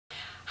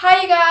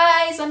Hi you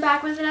guys, I'm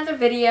back with another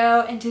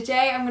video, and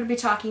today I'm going to be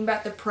talking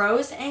about the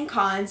pros and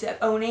cons of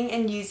owning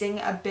and using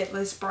a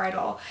bitless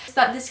bridle. I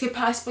thought this could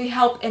possibly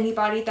help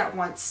anybody that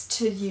wants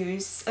to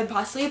use and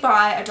possibly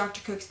buy a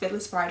Dr. Cook's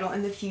bitless bridle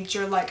in the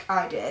future like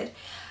I did.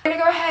 I'm going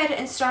to go ahead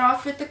and start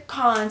off with the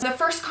cons. The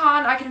first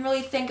con I can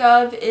really think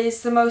of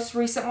is the most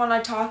recent one I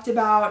talked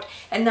about,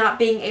 and not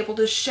being able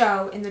to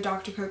show in the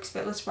Dr. Cook's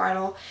bitless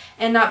bridle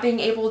and not being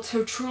able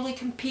to truly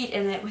compete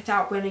in it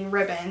without winning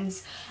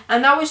ribbons.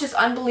 And that was just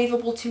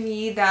unbelievable to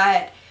me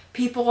that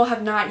people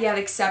have not yet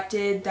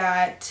accepted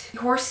that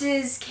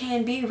horses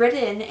can be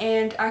ridden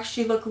and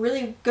actually look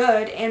really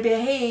good and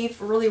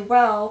behave really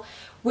well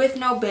with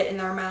no bit in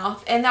their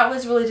mouth, and that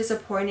was really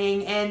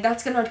disappointing, and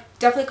that's gonna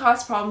definitely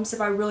cause problems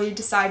if I really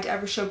decide to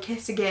ever show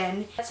Kiss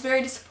again. That's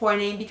very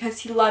disappointing because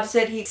he loves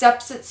it, he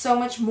accepts it so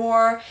much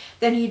more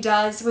than he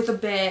does with a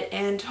bit,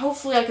 and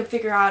hopefully I could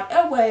figure out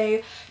a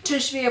way to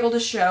just be able to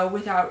show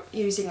without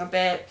using a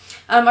bit.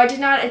 I did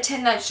not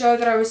attend that show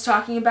that I was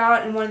talking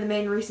about, and one of the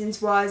main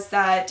reasons was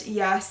that,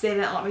 yes, they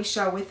didn't let me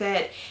show with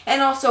it,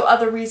 and also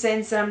other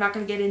reasons that I'm not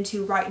going to get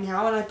into right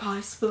now, and I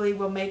possibly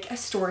will make a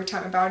story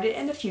time about it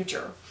in the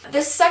future.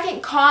 The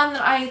second con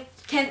that I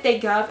can't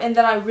think of, and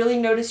that I really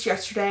noticed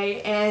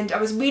yesterday, and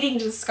I was meaning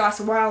to discuss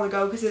a while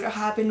ago because it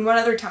happened one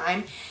other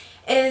time,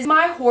 is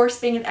my horse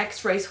being an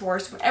X-race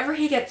horse. Whenever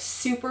he gets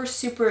super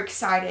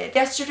excited.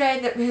 Yesterday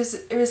it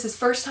was his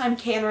first time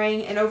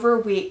cantering in over a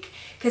week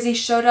because he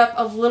showed up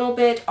a little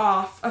bit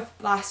off of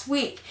last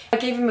week. I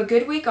gave him a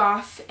good week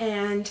off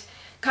and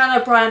kind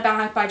of brought him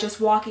back by just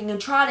walking and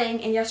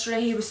trotting, and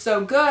yesterday he was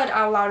so good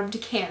I allowed him to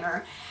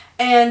canter.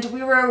 And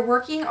we were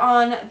working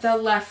on the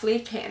left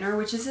lead canter,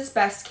 which is his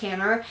best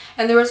canter,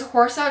 and there was a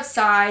horse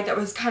outside that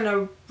was kind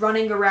of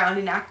running around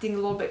and acting a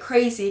little bit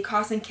crazy,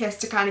 causing Kiss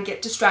to kind of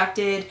get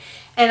distracted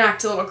and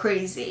act a little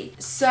crazy.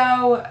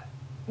 So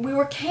we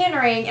were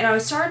cantering and I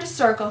was starting to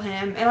circle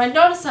him, and I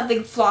noticed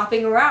something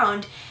flopping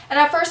around, and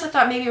at first I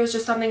thought maybe it was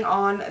just something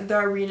on the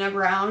arena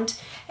ground,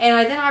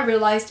 and then I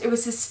realized it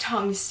was his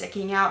tongue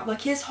sticking out.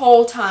 Like, his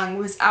whole tongue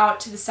was out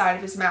to the side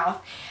of his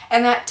mouth,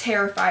 and that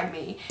terrified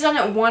me. I've done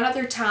it one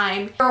other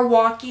time. We were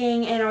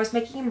walking and I was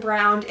making him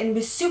brown, and he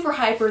was super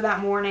hyper that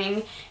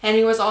morning, and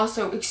he was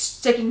also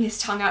sticking his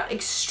tongue out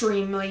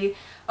extremely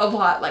a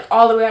lot, like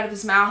all the way out of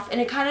his mouth, and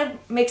it kind of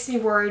makes me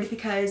worried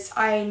because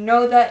I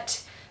know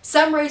that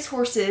some race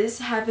horses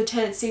have a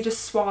tendency to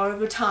swallow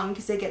the tongue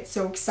because they get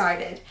so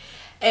excited.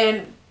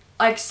 And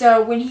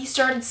so when he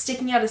started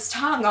sticking out his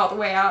tongue all the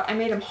way out, I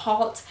made him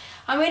halt.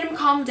 I made him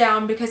calm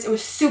down because it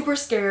was super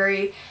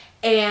scary,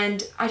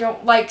 and I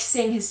don't like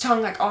seeing his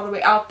tongue like all the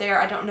way out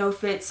there. I don't know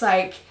if it's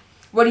like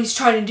what he's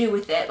trying to do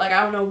with it. Like,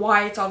 I don't know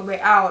why it's all the way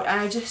out, and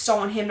I just don't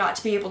want him not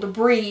to be able to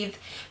breathe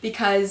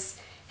because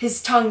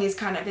his tongue is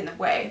kind of in the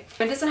way.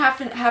 It doesn't have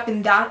to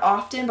happen that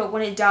often, but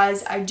when it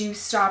does, I do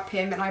stop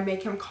him and I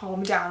make him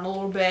calm down a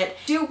little bit.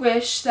 I do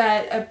wish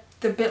that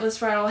the bitless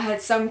bridle had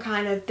some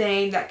kind of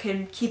thing that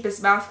could keep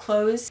his mouth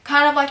closed.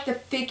 Kind of like the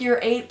figure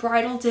 8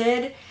 bridle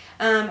did.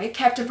 It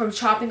kept him from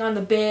chopping on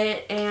the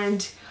bit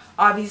and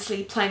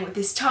obviously playing with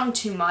his tongue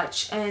too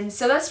much. And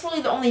so that's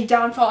really the only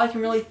downfall I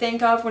can really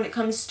think of when it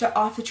comes to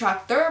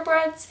off-the-track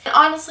thoroughbreds. And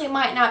honestly, it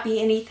might not be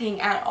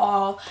anything at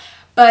all.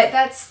 But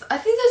I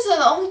think those are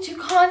the only two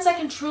cons I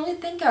can truly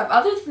think of.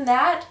 Other than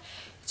that,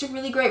 it's a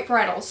really great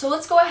bridle. So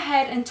let's go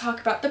ahead and talk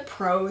about the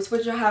pros,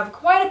 which I have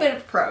quite a bit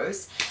of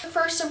pros. The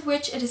first of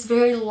which, it is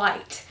very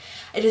light.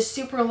 It is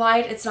super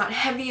light, it's not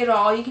heavy at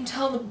all. You can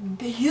tell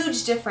the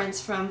huge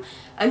difference from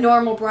a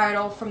normal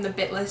bridle from the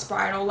bitless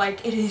bridle.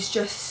 Like, it is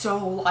just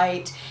so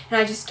light, and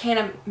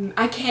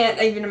I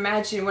can't even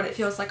imagine what it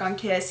feels like on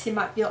Kiss. It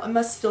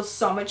must feel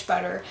so much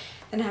better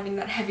than having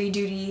that heavy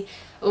duty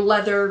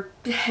leather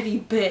heavy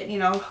bit, you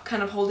know,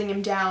 kind of holding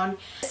him down.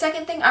 The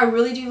second thing I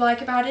really do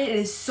like about it, it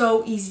is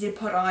so easy to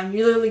put on.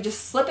 You literally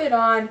just slip it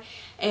on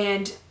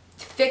and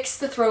fix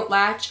the throat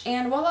latch,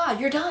 and voila,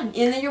 you're done,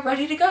 and then you're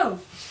ready to go.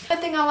 The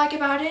thing I like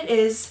about it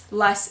is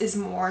less is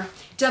more.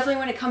 Definitely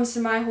when it comes to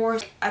my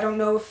horse, I don't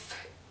know if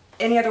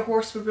any other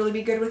horse would really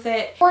be good with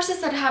it.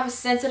 Horses that have a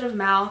sensitive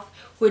mouth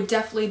would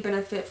definitely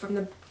benefit from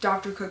the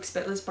Dr. Cook's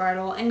bitless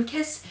bridle, and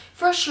Kiss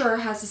for sure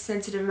has a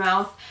sensitive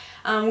mouth.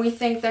 We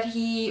think that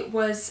he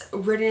was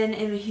ridden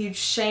in a huge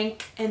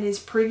shank in his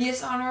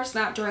previous owners,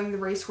 not during the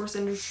racehorse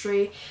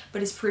industry,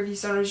 but his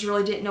previous owners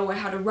really didn't know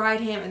how to ride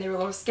him, and they were a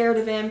little scared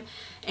of him.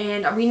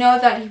 And we know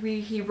that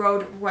he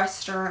rode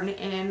Western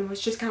and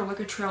was just kind of like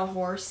a trail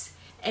horse.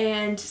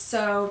 And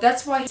so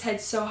that's why his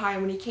head's so high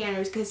when he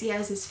canters, because he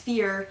has this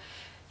fear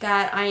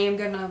that I am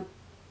gonna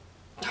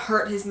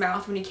hurt his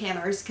mouth when he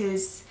canters,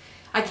 because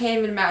I can't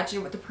even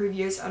imagine what the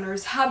previous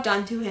owners have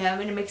done to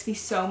him, and it makes me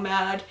so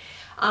mad.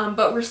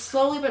 But we're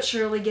slowly but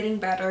surely getting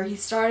better.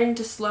 He's starting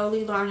to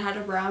slowly learn how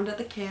to round at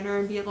the canter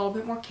and be a little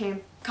bit more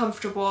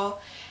comfortable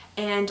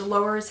and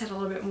lower his head a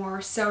little bit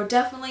more. So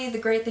definitely the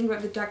great thing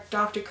about the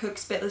Dr.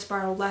 Cook's bitless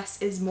bridle,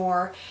 less is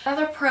more.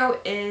 Another pro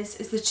is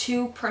the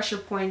 2 pressure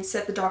points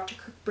that the Dr.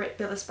 Cook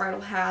Bitless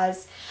Bridle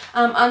has.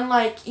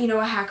 Unlike, you know,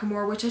 a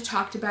Hackamore, which I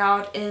talked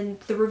about in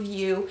the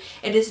review,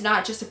 it is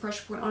not just a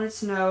pressure point on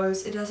its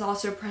nose, it is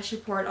also a pressure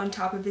point on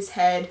top of his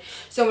head.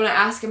 So when I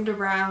ask him to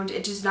round,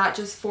 it does not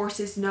just force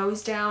his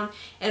nose down,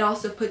 it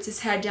also puts his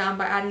head down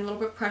by adding a little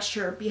bit of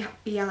pressure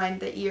behind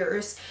the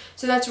ears.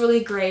 So that's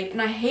really great.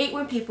 And I hate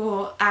when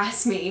people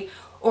ask me,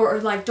 or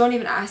like don't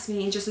even ask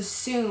me and just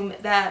assume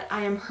that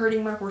I am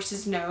hurting my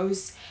horse's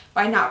nose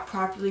by not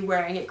properly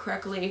wearing it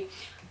correctly.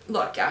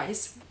 Look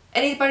guys,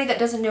 anybody that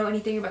doesn't know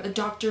anything about the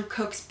Dr.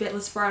 Cook's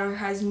Bitless Bridle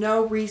has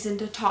no reason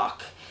to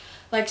talk.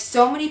 Like,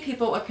 so many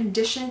people are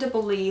conditioned to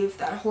believe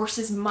that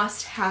horses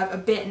must have a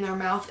bit in their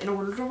mouth in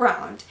order to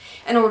round,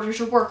 in order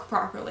to work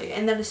properly,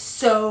 and that is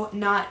so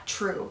not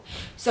true.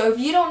 So if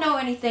you don't know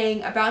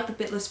anything about the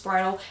Bitless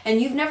Bridle,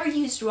 and you've never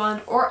used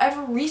one or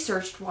ever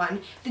researched one,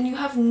 then you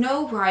have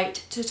no right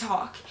to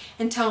talk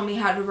and tell me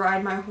how to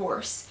ride my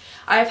horse.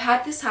 I've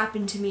had this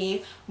happen to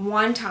me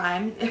one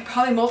time, and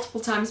probably multiple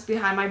times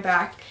behind my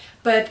back,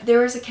 but there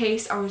was a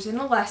case, I was in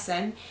a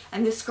lesson,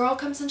 and this girl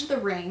comes into the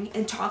ring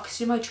and talks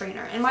to my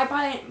trainer. And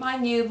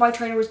mind you, my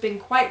trainer was being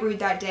quite rude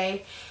that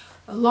day.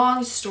 A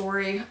long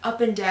story,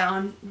 up and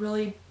down,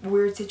 really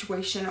weird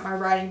situation at my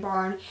riding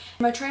barn.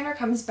 My trainer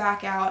comes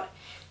back out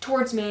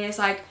towards me and is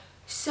like,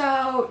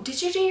 so,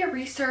 did you do your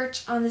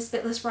research on this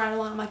Bitless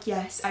Bridle? And I'm like,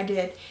 yes, I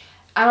did.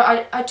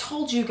 I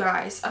told you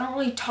guys, I don't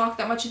really talk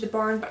that much at the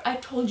barn, but I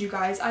told you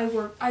guys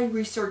I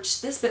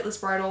researched this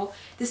Bitless Bridle,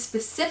 this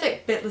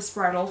specific Bitless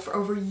Bridle, for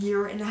over a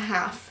year and a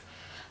half.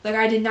 Like,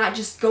 I did not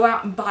just go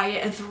out and buy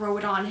it and throw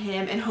it on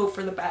him and hope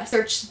for the best. I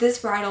searched this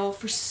bridle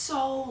for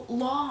so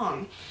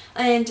long,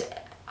 and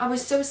I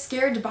was so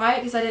scared to buy it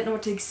because I didn't know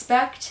what to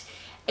expect,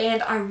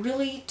 and I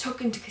really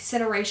took into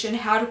consideration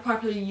how to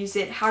properly use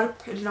it, how to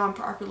put it on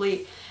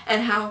properly,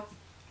 and how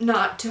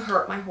not to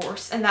hurt my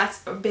horse. And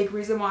that's a big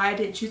reason why I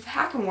didn't choose the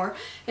Hackamore,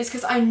 is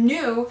because I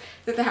knew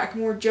that the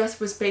Hackamore just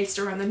was based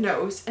around the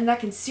nose, and that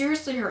can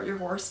seriously hurt your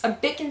horse. A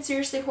bit can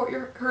seriously hurt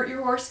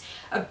your horse,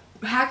 a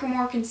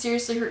Hackamore can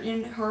seriously hurt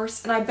your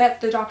horse, and I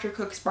bet the Dr.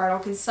 Cook's Bridle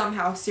can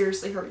somehow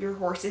seriously hurt your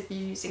horse if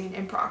you're using it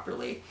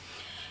improperly.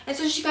 And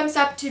so she comes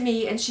up to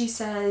me and she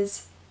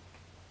says,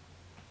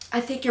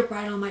 I think your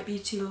bridle might be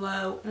too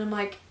low. And I'm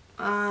like,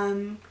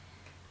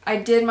 I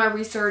did my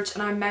research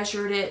and I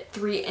measured it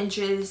 3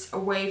 inches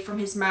away from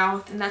his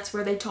mouth, and that's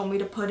where they told me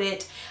to put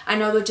it. I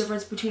know the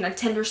difference between a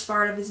tender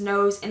part of his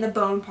nose and the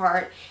bone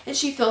part. And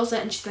she feels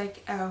it and she's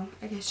like, oh,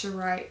 I guess you're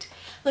right.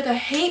 Like, I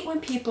hate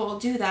when people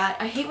do that.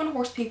 I hate when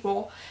horse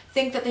people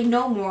think that they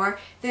know more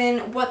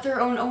than what their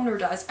own owner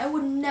does. I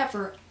would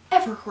never,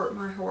 ever hurt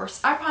my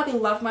horse. I probably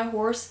love my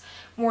horse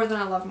more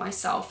than I love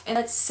myself, and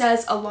that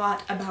says a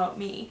lot about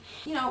me.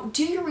 You know,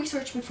 do your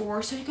research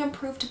before so you can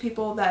prove to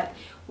people that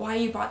why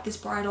you bought this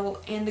bridle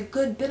and the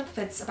good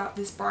benefits about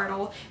this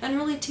bridle, and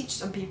really teach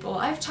some people.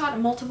 I've taught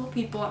multiple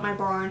people at my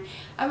barn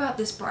about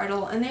this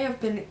bridle, and they have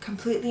been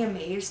completely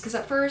amazed, because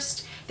at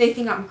first they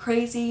think I'm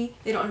crazy,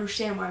 they don't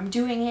understand why I'm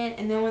doing it,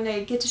 and then when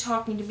they get to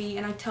talking to me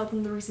and I tell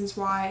them the reasons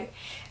why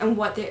and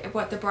what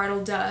the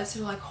bridle does,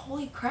 they're like,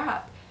 holy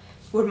crap,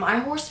 would my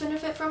horse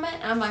benefit from it?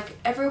 And I'm like,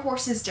 every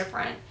horse is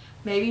different.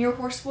 Maybe your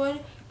horse would,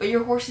 but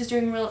your horse is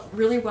doing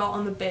really well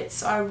on the bits,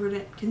 so I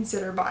wouldn't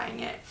consider buying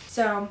it.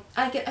 So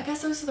I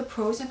guess those are the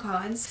pros and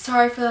cons.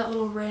 Sorry for that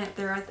little rant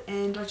there at the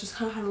end. I just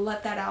kind of had to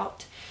let that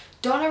out.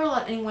 Don't ever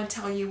let anyone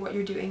tell you what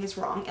you're doing is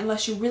wrong,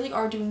 unless you really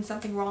are doing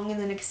something wrong,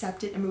 and then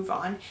accept it and move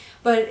on.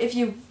 But if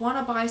you want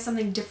to buy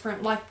something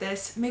different like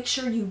this, make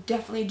sure you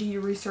definitely do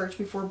your research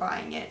before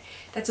buying it.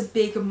 That's a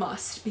big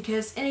must,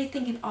 because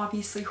anything can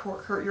obviously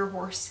hurt your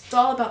horse. It's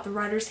all about the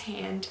rider's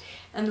hand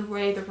and the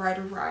way the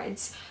rider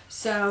rides.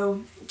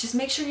 So just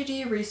make sure you do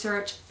your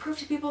research. Prove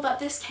to people that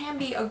this can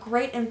be a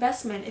great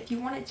investment if you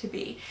want it to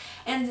be.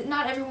 And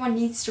not everyone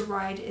needs to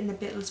ride in the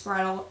Bitless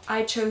Bridle.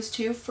 I chose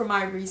to for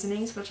my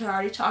reasonings, which I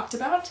already talked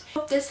about. I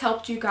hope this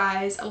helped you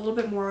guys a little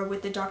bit more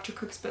with the Dr.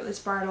 Cook's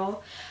Bitless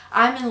Bridle.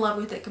 I'm in love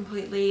with it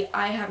completely.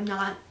 I have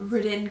not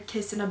ridden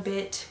Kiss in a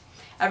bit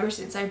ever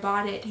since I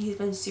bought it. He's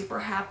been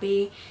super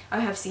happy. I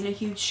have seen a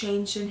huge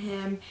change in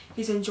him.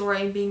 He's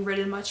enjoying being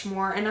ridden much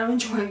more, and I'm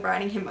enjoying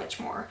riding him much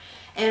more.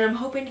 And I'm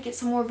hoping to get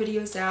some more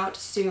videos out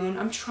soon.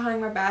 I'm trying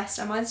my best.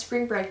 I'm on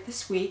spring break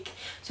this week,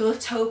 so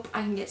let's hope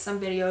I can get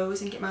some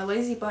videos and get my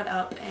lazy butt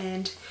up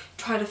and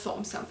try to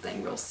film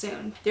something real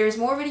soon. There's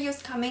more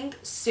videos coming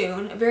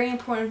soon, very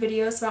important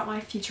videos about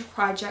my future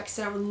projects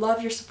that I would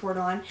love your support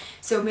on,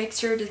 so make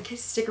sure to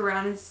stick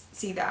around and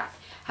see that.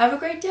 Have a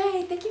great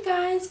day. Thank you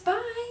guys.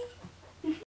 Bye.